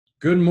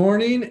Good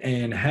morning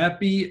and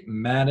happy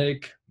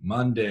Madak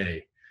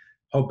Monday.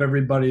 Hope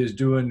everybody is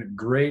doing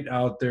great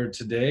out there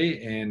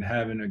today and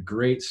having a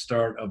great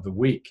start of the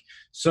week.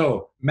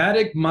 So,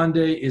 Madak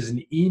Monday is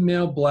an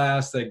email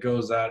blast that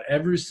goes out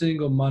every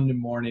single Monday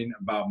morning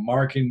about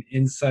marketing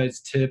insights,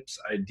 tips,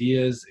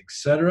 ideas,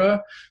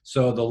 etc.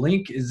 So, the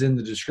link is in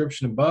the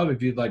description above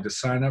if you'd like to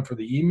sign up for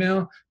the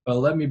email. But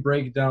let me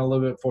break it down a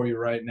little bit for you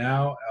right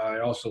now. I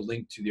also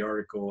linked to the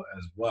article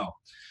as well.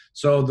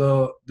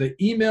 So the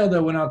email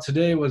that went out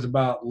today was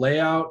about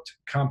layout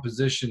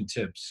composition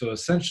tips. So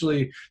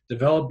essentially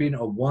developing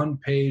a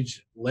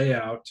one-page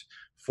layout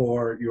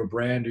for your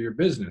brand or your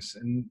business.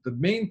 And the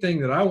main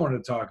thing that I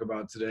wanted to talk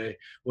about today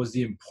was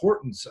the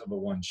importance of a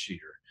one-sheeter.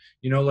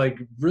 Like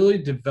really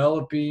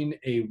developing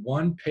a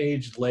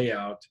one-page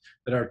layout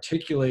that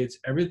articulates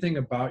everything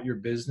about your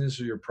business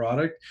or your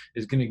product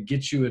is going to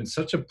get you in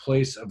such a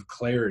place of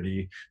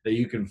clarity that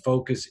you can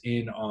focus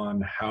in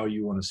on how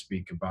you want to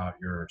speak about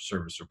your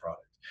service or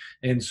product.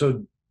 And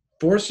so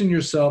forcing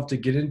yourself to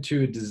get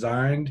into a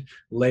designed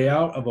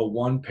layout of a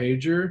one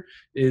pager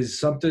is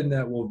something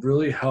that will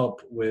really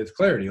help with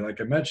clarity,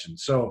 like I mentioned.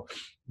 So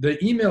the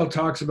email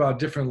talks about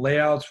different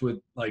layouts with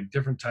like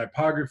different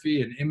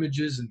typography and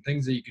images and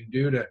things that you can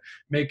do to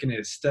make an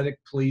aesthetic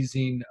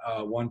pleasing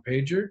one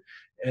pager.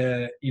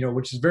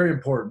 Which is very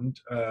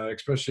important,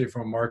 especially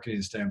from a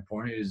marketing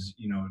standpoint, is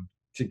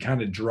to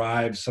kind of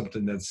drive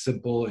something that's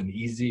simple and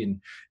easy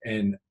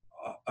and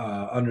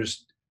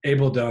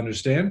able to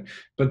understand.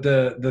 But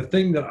the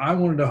thing that I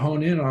wanted to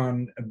hone in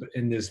on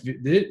in this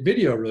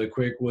video really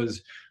quick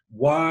was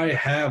why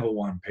have a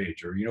one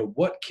pager?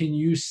 What can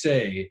you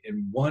say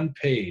in one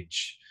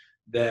page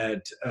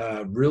that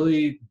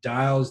really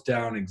dials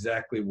down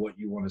exactly what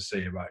you want to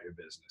say about your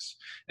business?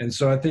 And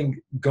so I think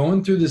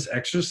going through this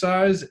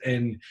exercise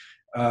and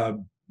uh,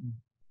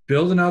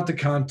 building out the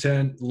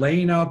content,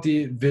 laying out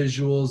the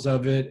visuals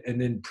of it, and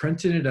then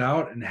printing it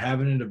out and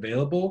having it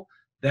available,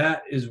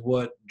 that is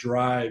what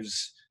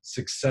drives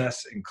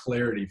success and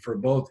clarity for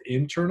both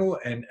internal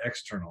and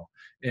external.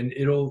 And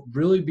it'll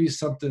really be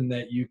something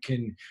that you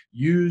can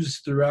use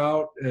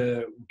throughout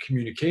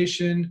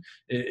communication.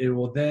 It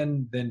will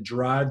then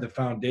drive the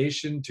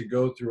foundation to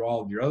go through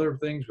all of your other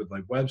things with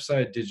like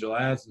website, digital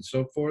ads, and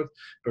so forth.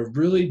 But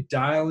really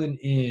dialing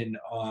in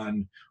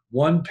on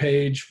one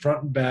page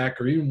front and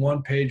back, or even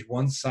one page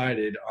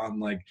one-sided on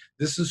like,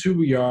 this is who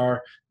we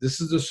are,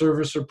 this is the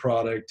service or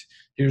product,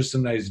 here's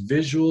some nice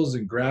visuals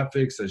and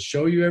graphics that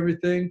show you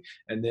everything,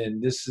 and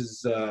then this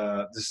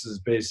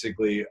is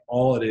basically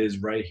all it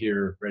is right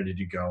here, ready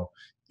to go,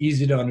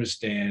 easy to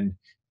understand,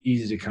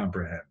 easy to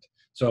comprehend.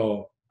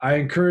 So I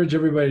encourage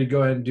everybody to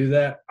go ahead and do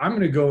that. I'm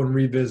going to go and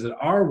revisit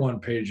our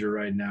one pager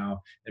right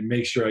now and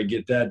make sure I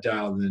get that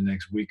dialed in the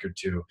next week or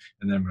two,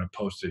 and then I'm going to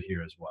post it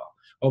here as well.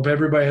 Hope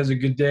everybody has a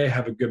good day.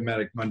 Have a good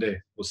Madak Monday.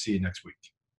 We'll see you next week.